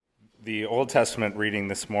The Old Testament reading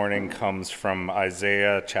this morning comes from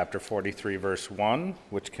Isaiah chapter 43, verse 1,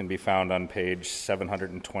 which can be found on page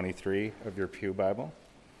 723 of your Pew Bible.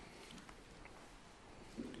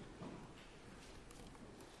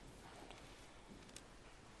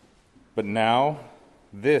 But now,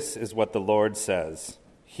 this is what the Lord says,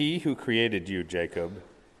 He who created you, Jacob,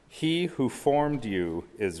 He who formed you,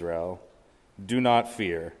 Israel, do not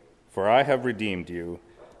fear, for I have redeemed you.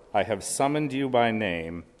 I have summoned you by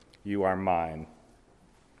name. You are mine.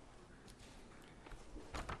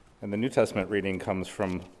 And the New Testament reading comes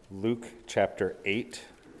from Luke chapter 8,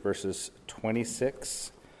 verses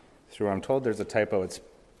 26 through, I'm told there's a typo, it's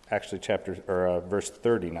actually verse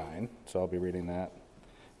 39, so I'll be reading that.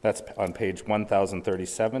 That's on page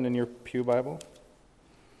 1037 in your Pew Bible.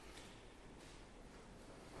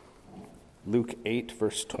 Luke 8,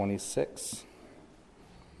 verse 26.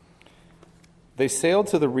 They sailed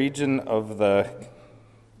to the region of the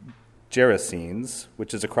Gerasenes,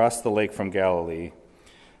 which is across the lake from Galilee.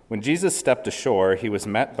 When Jesus stepped ashore, he was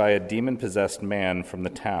met by a demon-possessed man from the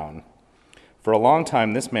town. For a long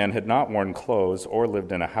time, this man had not worn clothes or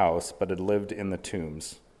lived in a house, but had lived in the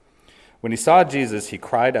tombs. When he saw Jesus, he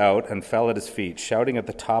cried out and fell at his feet, shouting at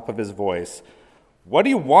the top of his voice, "What do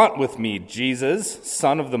you want with me, Jesus,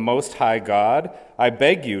 Son of the Most High God? I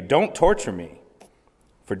beg you, don't torture me."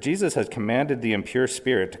 For Jesus had commanded the impure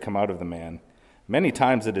spirit to come out of the man. Many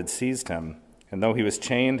times it had seized him, and though he was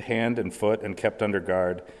chained hand and foot and kept under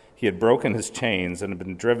guard, he had broken his chains and had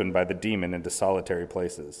been driven by the demon into solitary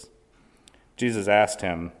places. Jesus asked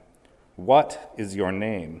him, "What is your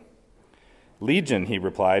name?" "Legion," he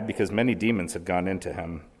replied, because many demons had gone into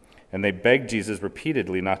him, and they begged Jesus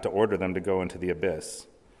repeatedly not to order them to go into the abyss.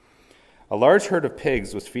 A large herd of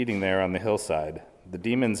pigs was feeding there on the hillside. The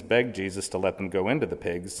demons begged Jesus to let them go into the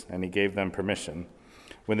pigs, and he gave them permission.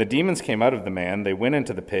 When the demons came out of the man, they went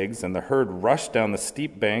into the pigs, and the herd rushed down the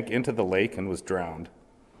steep bank into the lake and was drowned.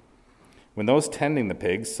 When those tending the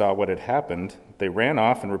pigs saw what had happened, they ran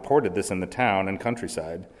off and reported this in the town and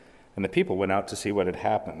countryside, and the people went out to see what had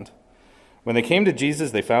happened. When they came to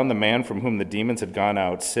Jesus, they found the man from whom the demons had gone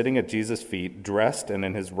out sitting at Jesus' feet, dressed and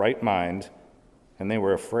in his right mind, and they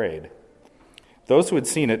were afraid. Those who had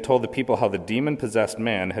seen it told the people how the demon-possessed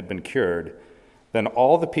man had been cured. Then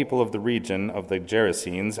all the people of the region of the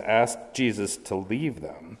Gerasenes asked Jesus to leave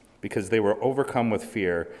them because they were overcome with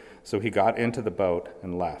fear, so he got into the boat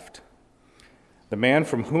and left. The man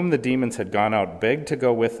from whom the demons had gone out begged to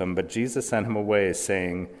go with them, but Jesus sent him away,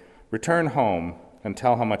 saying, "Return home and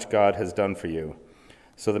tell how much God has done for you."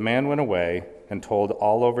 So the man went away and told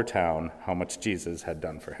all over town how much Jesus had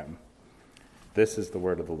done for him. This is the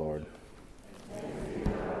word of the Lord.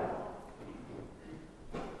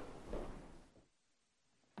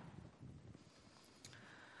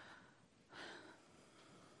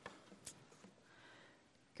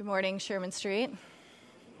 Good morning, Sherman Street. Look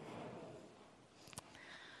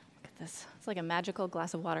at this. It's like a magical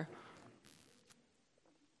glass of water.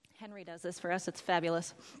 Henry does this for us. It's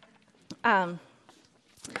fabulous. All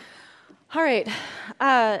right.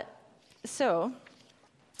 So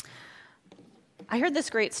I heard this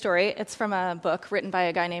great story. It's from a book written by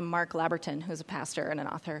a guy named Mark Labberton, who's a pastor and an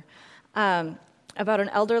author, about an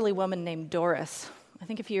elderly woman named Doris. I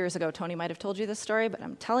think a few years ago, Tony might have told you this story, but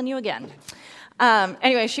I'm telling you again.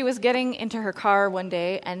 Anyway, she was getting into her car one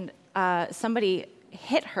day, and somebody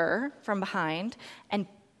hit her from behind and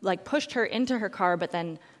pushed her into her car, but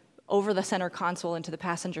then over the center console into the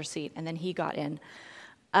passenger seat, and then he got in.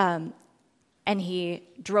 And he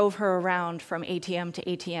drove her around from ATM to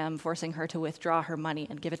ATM, forcing her to withdraw her money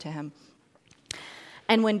and give it to him.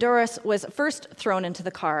 And when Doris was first thrown into the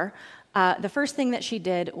car, the first thing that she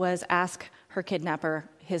did was ask her kidnapper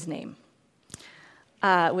his name,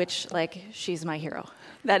 which, she's my hero.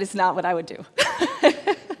 That is not what I would do.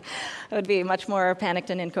 I would be much more panicked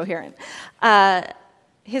and incoherent.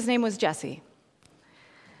 His name was Jesse.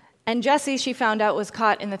 And Jesse, she found out, was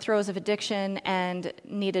caught in the throes of addiction and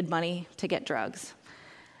needed money to get drugs.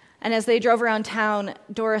 And as they drove around town,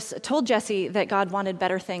 Doris told Jesse that God wanted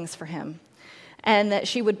better things for him and that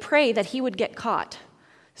she would pray that he would get caught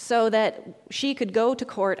so that she could go to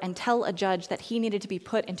court and tell a judge that he needed to be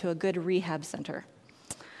put into a good rehab center.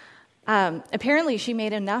 Apparently, she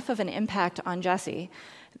made enough of an impact on Jesse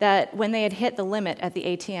that when they had hit the limit at the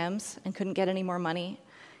ATMs and couldn't get any more money,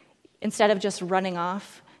 instead of just running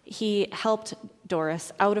off, he helped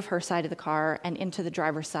Doris out of her side of the car and into the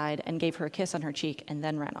driver's side and gave her a kiss on her cheek and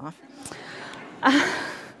then ran off.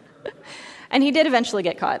 And he did eventually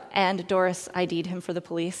get caught, and Doris ID'd him for the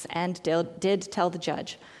police and did tell the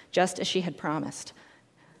judge, just as she had promised,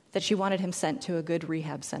 that she wanted him sent to a good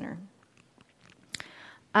rehab center.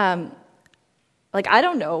 I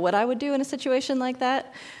don't know what I would do in a situation like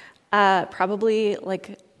that. Probably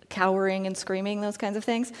like cowering and screaming, those kinds of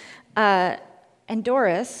things. And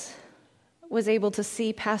Doris was able to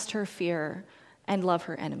see past her fear and love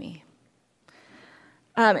her enemy.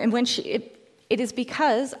 And when it is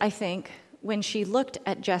because, I think, when she looked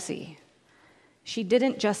at Jesse, she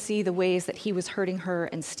didn't just see the ways that he was hurting her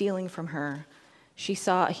and stealing from her. She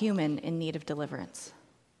saw a human in need of deliverance.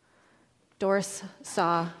 Doris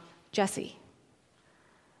saw Jesse,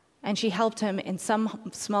 and she helped him in some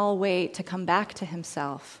small way to come back to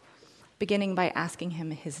himself, beginning by asking him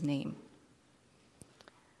his name.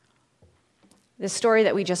 The story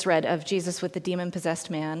that we just read of Jesus with the demon-possessed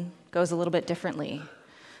man goes a little bit differently,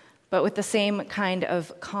 but with the same kind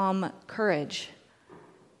of calm courage.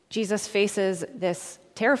 Jesus faces this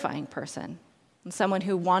terrifying person, someone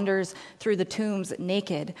who wanders through the tombs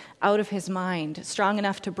naked, out of his mind, strong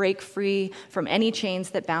enough to break free from any chains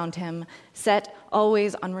that bound him, set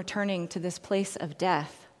always on returning to this place of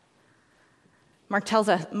death. Mark tells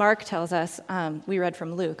us, we read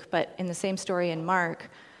from Luke, but in the same story in Mark,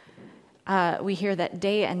 we hear that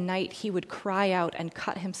day and night he would cry out and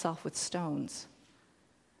cut himself with stones.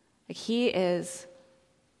 He is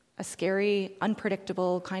a scary,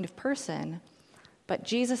 unpredictable kind of person, but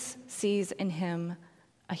Jesus sees in him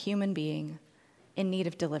a human being in need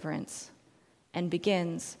of deliverance and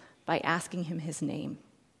begins by asking him his name.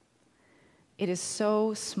 It is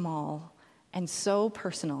so small and so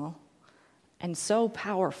personal and so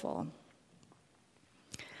powerful.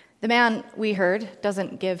 The man, we heard,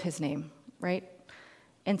 doesn't give his name, right?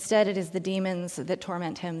 Instead, it is the demons that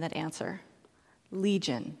torment him that answer.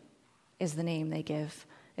 Legion is the name they give.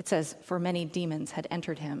 It says, for many demons had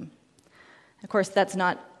entered him. Of course, that's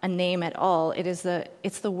not a name at all.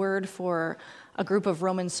 It's the word for a group of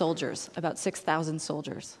Roman soldiers, about 6,000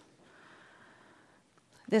 soldiers.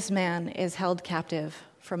 This man is held captive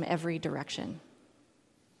from every direction.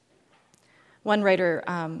 One writer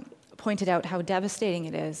pointed out how devastating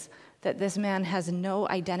it is that this man has no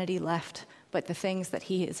identity left but the things that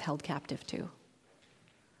he is held captive to.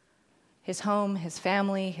 His home, his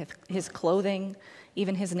family, his clothing,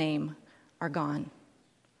 even his name are gone.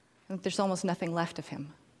 There's almost nothing left of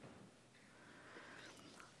him.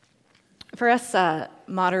 For us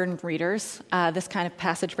modern readers, this kind of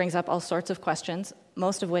passage brings up all sorts of questions,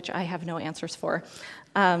 most of which I have no answers for.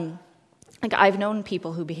 I've known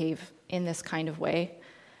people who behave in this kind of way,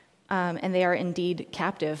 and they are indeed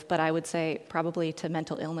captive, but I would say probably to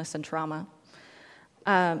mental illness and trauma.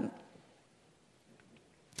 Our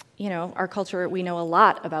culture, we know a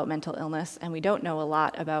lot about mental illness, and we don't know a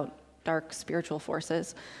lot about dark spiritual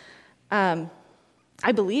forces. I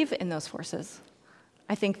believe in those forces.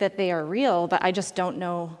 I think that they are real, but I just don't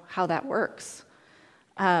know how that works.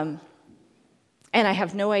 And I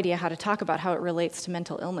have no idea how to talk about how it relates to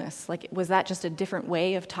mental illness. Was that just a different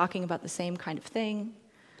way of talking about the same kind of thing?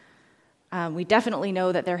 We definitely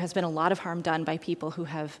know that there has been a lot of harm done by people who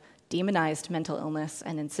have demonized mental illness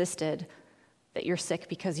and insisted that you're sick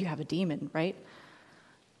because you have a demon, right?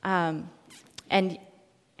 And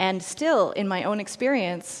still, in my own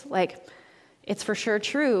experience, it's for sure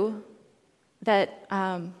true that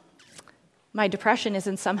my depression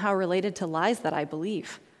isn't somehow related to lies that I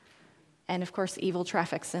believe. And of course, evil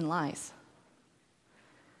traffics in lies.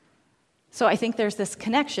 So I think there's this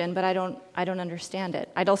connection, but I don't understand it.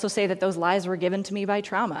 I'd also say that those lies were given to me by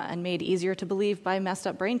trauma and made easier to believe by messed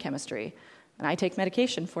up brain chemistry. And I take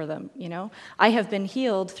medication for them, I have been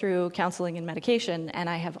healed through counseling and medication, and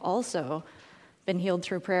I have also been healed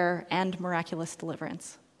through prayer and miraculous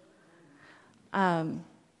deliverance.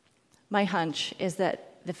 My hunch is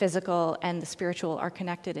that the physical and the spiritual are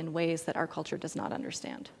connected in ways that our culture does not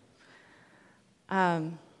understand.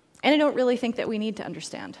 And I don't really think that we need to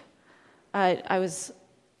understand. I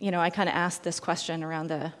kind of asked this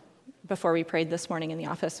question before we prayed this morning in the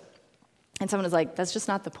office, and someone was like, that's just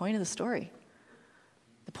not the point of the story.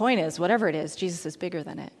 The point is, whatever it is, Jesus is bigger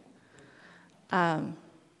than it,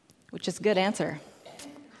 which is a good answer.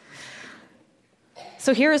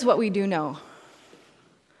 So here is what we do know.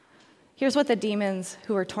 Here's what the demons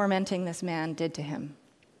who were tormenting this man did to him.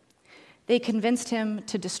 They convinced him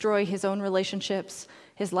to destroy his own relationships,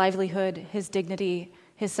 his livelihood, his dignity,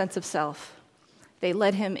 his sense of self. They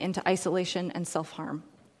led him into isolation and self-harm.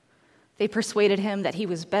 They persuaded him that he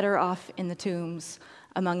was better off in the tombs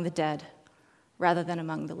among the dead rather than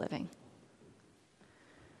among the living.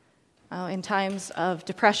 In times of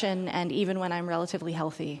depression, and even when I'm relatively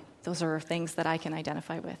healthy, those are things that I can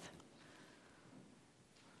identify with.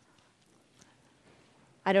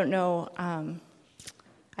 I don't know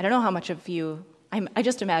how much of you, I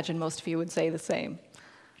just imagine most of you would say the same.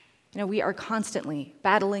 We are constantly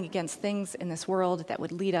battling against things in this world that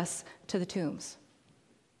would lead us to the tombs,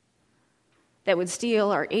 that would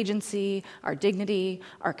steal our agency, our dignity,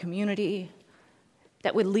 our community,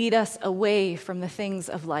 that would lead us away from the things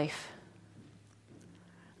of life.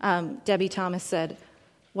 Debbie Thomas said,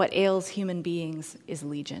 "What ails human beings is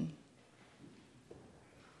legion."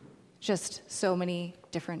 Just so many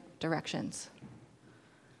different directions.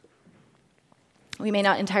 We may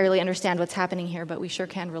not entirely understand what's happening here, but we sure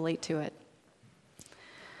can relate to it.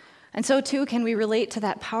 And so too can we relate to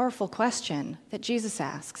that powerful question that Jesus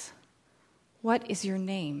asks, "What is your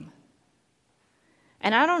name?"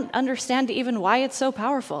 And I don't understand even why it's so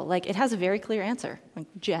powerful. Like, it has a very clear answer. Like,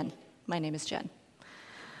 Jen. My name is Jen.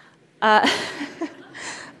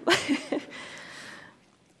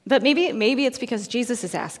 But maybe it's because Jesus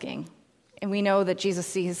is asking, and we know that Jesus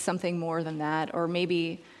sees something more than that, or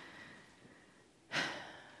maybe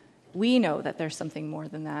we know that there's something more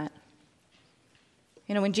than that.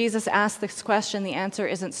 When Jesus asks this question, the answer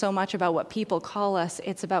isn't so much about what people call us,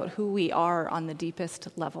 it's about who we are on the deepest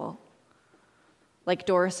level. Like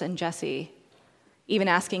Doris and Jesse, even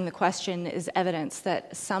asking the question is evidence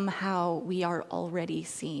that somehow we are already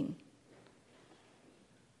seen.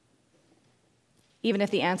 Even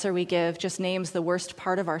if the answer we give just names the worst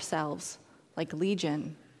part of ourselves, like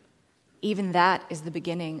legion, even that is the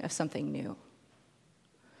beginning of something new.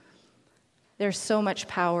 There's so much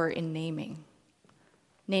power in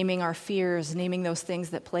naming our fears, naming those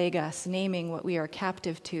things that plague us, naming what we are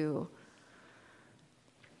captive to.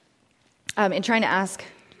 In trying to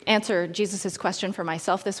answer Jesus' question for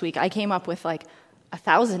myself this week, I came up with like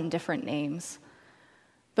 1,000 different names,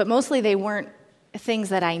 but mostly they weren't things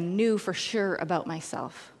that I knew for sure about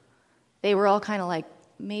myself. They were all kind of like,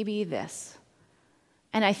 maybe this.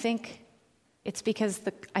 And I think it's because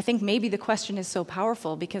maybe the question is so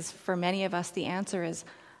powerful because for many of us the answer is,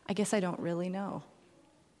 I guess I don't really know.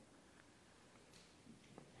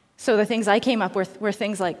 So the things I came up with were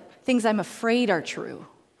things I'm afraid are true,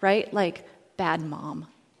 right? Like bad mom,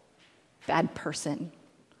 bad person,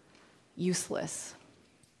 useless.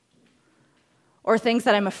 Or things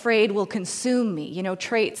that I'm afraid will consume me,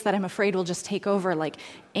 traits that I'm afraid will just take over, like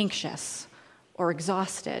anxious or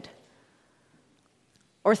exhausted.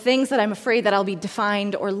 Or things that I'm afraid that I'll be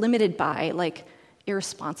defined or limited by, like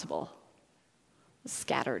irresponsible,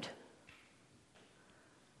 scattered.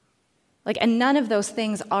 And none of those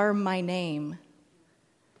things are my name,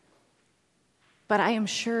 but I am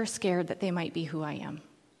sure scared that they might be who I am.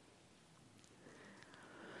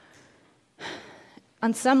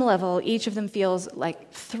 On some level, each of them feels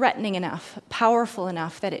like threatening enough, powerful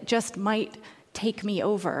enough that it just might take me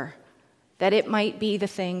over, that it might be the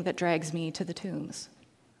thing that drags me to the tombs.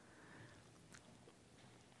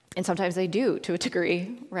 And sometimes they do, to a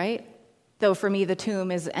degree, right? Though for me, the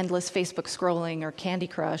tomb is endless Facebook scrolling or Candy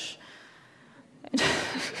Crush.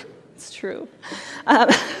 It's true.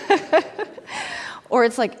 Or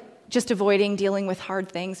it's like just avoiding dealing with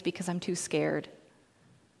hard things because I'm too scared,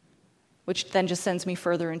 which then just sends me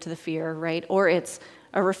further into the fear, right? Or it's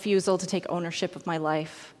a refusal to take ownership of my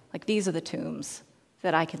life. Like, these are the tombs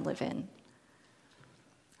that I can live in.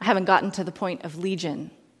 I haven't gotten to the point of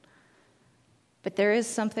legion, but there is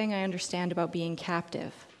something I understand about being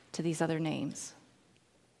captive to these other names.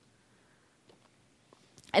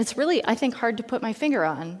 And it's really, I think, hard to put my finger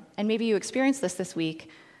on, and maybe you experienced this week.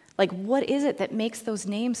 Like, what is it that makes those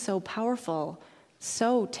names so powerful,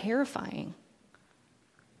 so terrifying?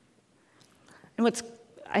 And what's,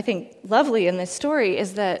 I think, lovely in this story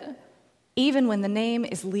is that even when the name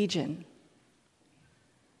is Legion,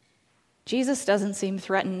 Jesus doesn't seem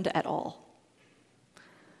threatened at all.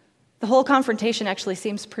 The whole confrontation actually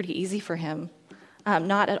seems pretty easy for him,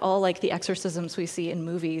 not at all like the exorcisms we see in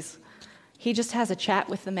movies. He just has a chat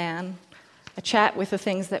with the man, a chat with the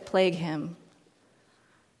things that plague him.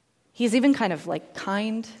 He's even kind of like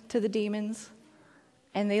kind to the demons,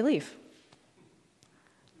 and they leave.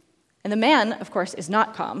 And the man, of course, is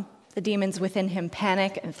not calm. The demons within him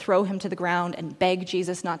panic and throw him to the ground and beg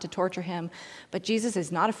Jesus not to torture him. But Jesus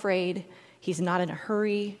is not afraid. He's not in a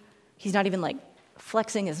hurry. He's not even like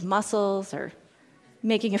flexing his muscles or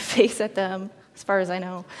making a face at them, as far as I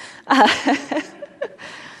know.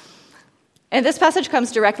 And this passage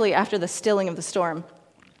comes directly after the stilling of the storm.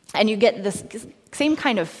 And you get this same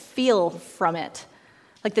kind of feel from it.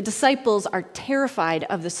 Like the disciples are terrified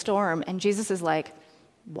of the storm, and Jesus is like,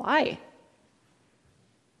 why?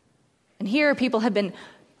 And here people have been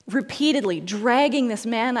repeatedly dragging this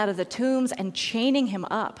man out of the tombs and chaining him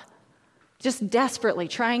up, just desperately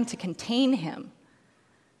trying to contain him.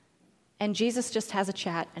 And Jesus just has a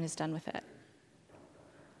chat and is done with it.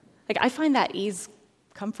 Like, I find that ease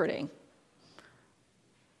comforting.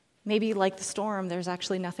 Maybe like the storm, there's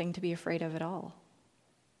actually nothing to be afraid of at all.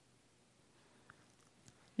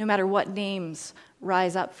 No matter what names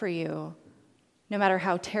rise up for you, no matter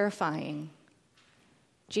how terrifying,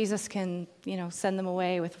 Jesus can, send them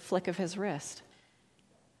away with a flick of his wrist.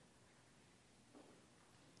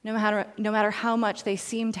 No matter how much they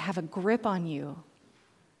seem to have a grip on you,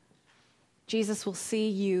 Jesus will see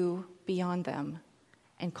you beyond them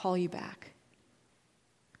and call you back.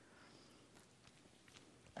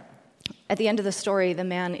 At the end of the story, the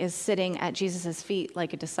man is sitting at Jesus' feet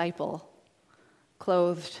like a disciple,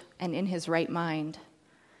 clothed and in his right mind.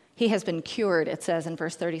 He has been cured, it says in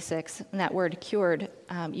verse 36. And that word cured,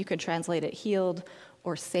 you could translate it healed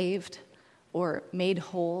or saved or made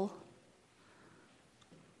whole.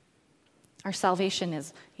 Our salvation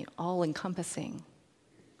is all-encompassing.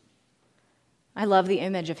 I love the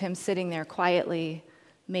image of him sitting there quietly,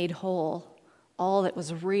 made whole, all that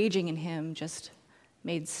was raging in him just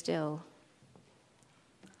made still.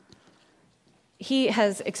 He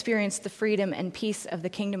has experienced the freedom and peace of the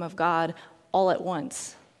kingdom of God all at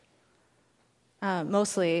once.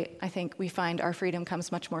 Mostly, I think we find our freedom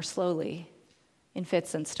comes much more slowly, in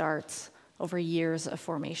fits and starts, over years of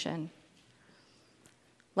formation.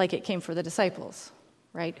 Like it came for the disciples,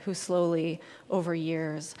 right? Who slowly, over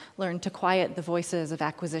years, learned to quiet the voices of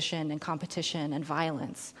acquisition and competition and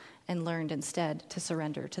violence, and learned instead to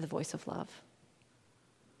surrender to the voice of love.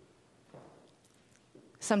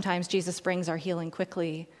 Sometimes Jesus brings our healing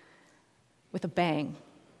quickly with a bang,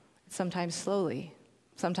 sometimes slowly,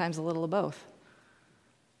 sometimes a little of both.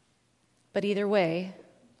 But either way,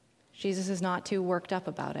 Jesus is not too worked up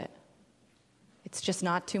about it. It's just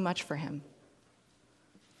not too much for him.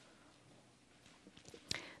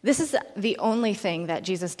 This is the only thing that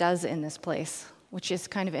Jesus does in this place, which is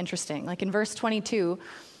kind of interesting. Like in verse 22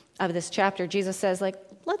 of this chapter, Jesus says,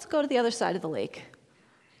 let's go to the other side of the lake.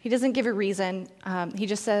 He doesn't give a reason. He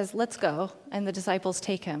just says, let's go, and the disciples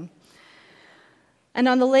take him. And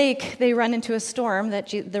on the lake, they run into a storm that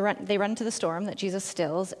Jesus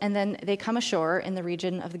stills, and then they come ashore in the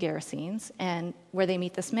region of the Gerasenes, and where they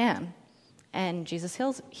meet this man, and Jesus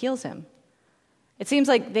heals him. It seems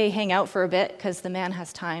like they hang out for a bit because the man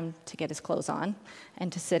has time to get his clothes on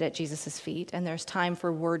and to sit at Jesus' feet, and there's time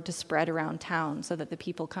for word to spread around town so that the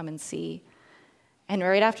people come and see. And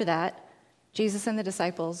right after that, Jesus and the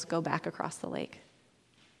disciples go back across the lake.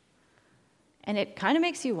 And it kind of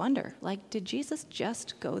makes you wonder, did Jesus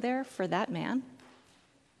just go there for that man?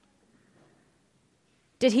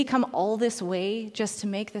 Did he come all this way just to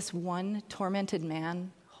make this one tormented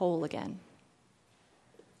man whole again?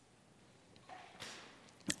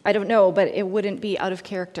 I don't know, but it wouldn't be out of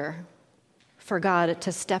character for God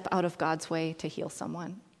to step out of God's way to heal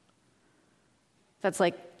someone. That's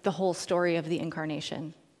like the whole story of the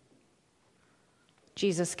incarnation.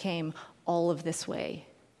 Jesus came all of this way,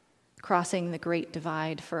 crossing the great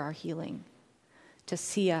divide for our healing, to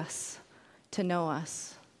see us, to know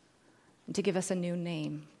us, and to give us a new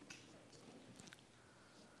name.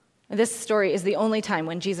 And this story is the only time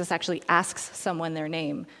when Jesus actually asks someone their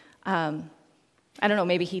name. I don't know,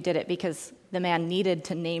 maybe he did it because the man needed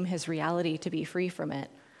to name his reality to be free from it.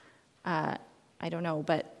 I don't know,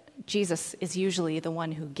 but Jesus is usually the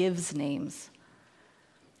one who gives names.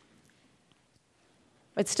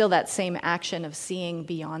 It's still that same action of seeing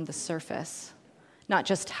beyond the surface, not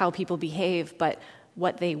just how people behave, but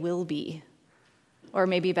what they will be. Or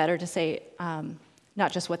maybe better to say,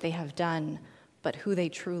 not just what they have done, but who they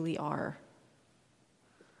truly are.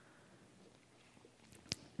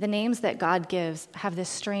 The names that God gives have this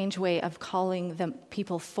strange way of calling them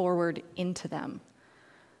people forward into them.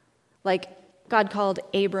 Like God called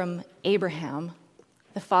Abram Abraham,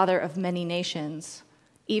 the father of many nations,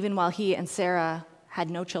 even while he and Sarah had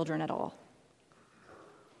no children at all.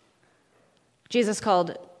 Jesus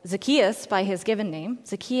called Zacchaeus by his given name,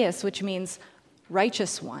 Zacchaeus, which means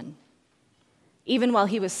righteous one, even while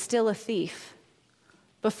he was still a thief,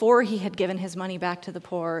 before he had given his money back to the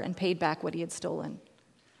poor and paid back what he had stolen.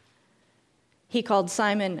 He called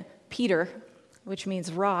Simon Peter, which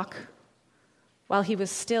means rock, while he was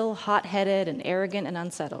still hot-headed and arrogant and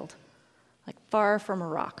unsettled, like far from a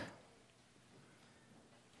rock.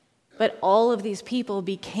 But all of these people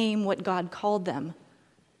became what God called them,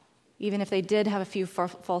 even if they did have a few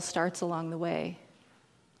false starts along the way.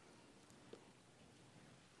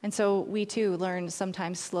 And so we too learn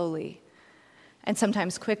sometimes slowly and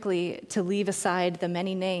sometimes quickly to leave aside the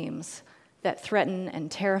many names that threaten and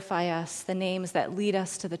terrify us, the names that lead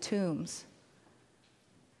us to the tombs.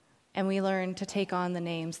 And we learn to take on the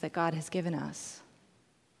names that God has given us.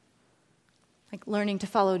 Like learning to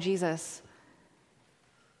follow Jesus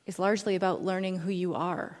is largely about learning who you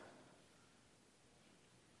are.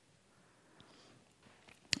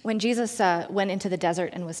 When Jesus went into the desert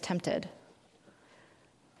and was tempted,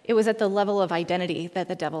 it was at the level of identity that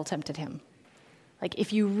the devil tempted him. Like,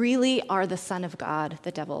 if you really are the Son of God,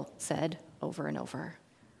 the devil said over and over,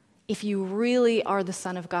 if you really are the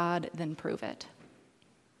Son of God, then prove it.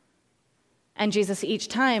 And Jesus each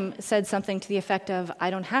time said something to the effect of, I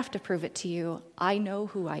don't have to prove it to you. I know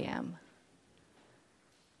who I am.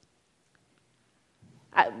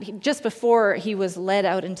 Just before he was led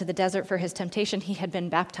out into the desert for his temptation, he had been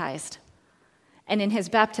baptized. And in his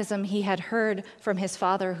baptism, he had heard from his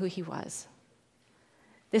Father who he was.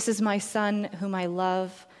 This is my Son whom I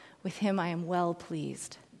love. With him I am well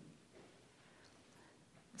pleased.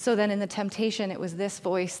 So then in the temptation, it was this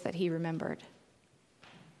voice that he remembered.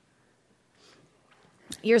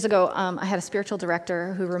 Years ago, I had a spiritual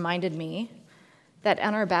director who reminded me that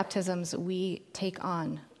in our baptisms, we take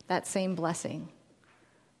on that same blessing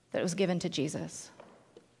that was given to Jesus.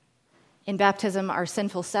 In baptism, our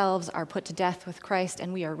sinful selves are put to death with Christ,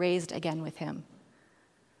 and we are raised again with him.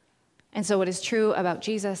 And so what is true about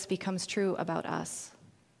Jesus becomes true about us.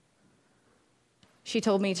 She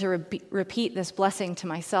told me to repeat this blessing to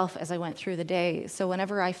myself as I went through the day. So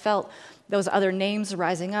whenever I felt those other names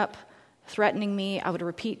rising up, threatening me, I would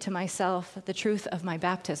repeat to myself the truth of my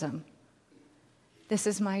baptism. This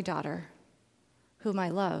is my daughter, whom I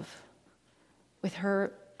love. With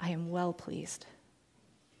her, I am well pleased.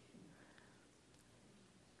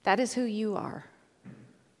 That is who you are.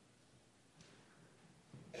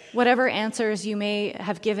 Whatever answers you may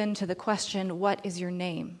have given to the question, what is your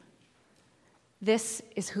name? This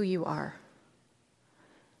is who you are.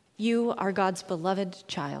 You are God's beloved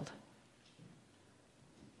child.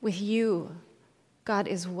 With you, God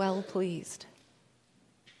is well pleased.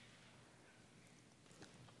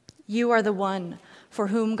 You are the one for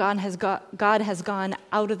whom God has gone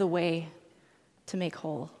out of the way to make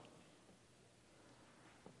whole.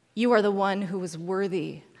 You are the one who was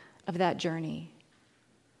worthy of that journey.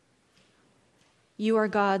 You are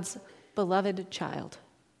God's beloved child.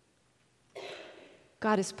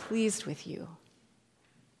 God is pleased with you.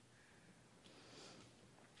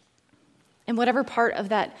 And whatever part of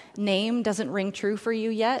that name doesn't ring true for you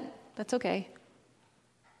yet, that's okay.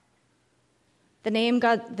 The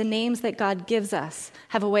names that God gives us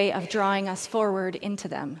have a way of drawing us forward into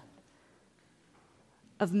them,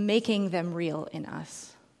 of making them real in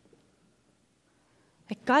us.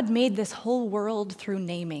 Like, God made this whole world through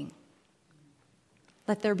naming.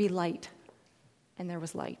 Let there be light, and there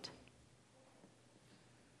was light.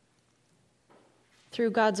 Through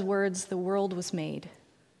God's words, the world was made.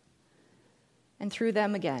 And through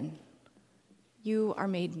them again, you are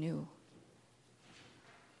made new.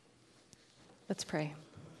 Let's pray.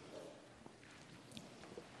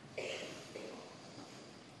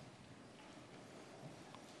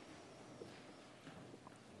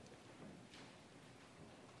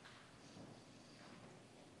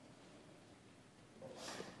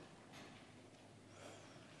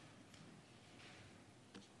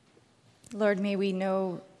 Lord, may we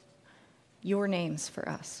know your names for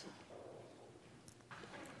us.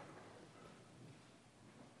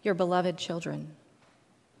 Your beloved children.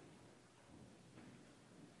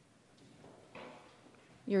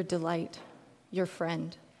 Your delight, your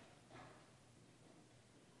friend.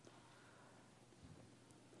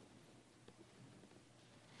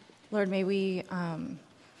 Lord, may we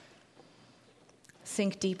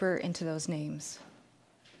sink deeper into those names.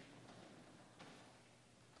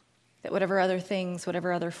 That whatever other things,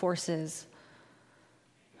 whatever other forces,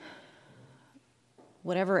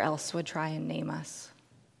 whatever else would try and name us,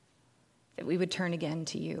 that we would turn again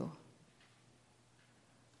to you,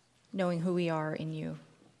 knowing who we are in you.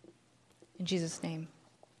 In Jesus' name,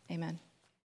 amen.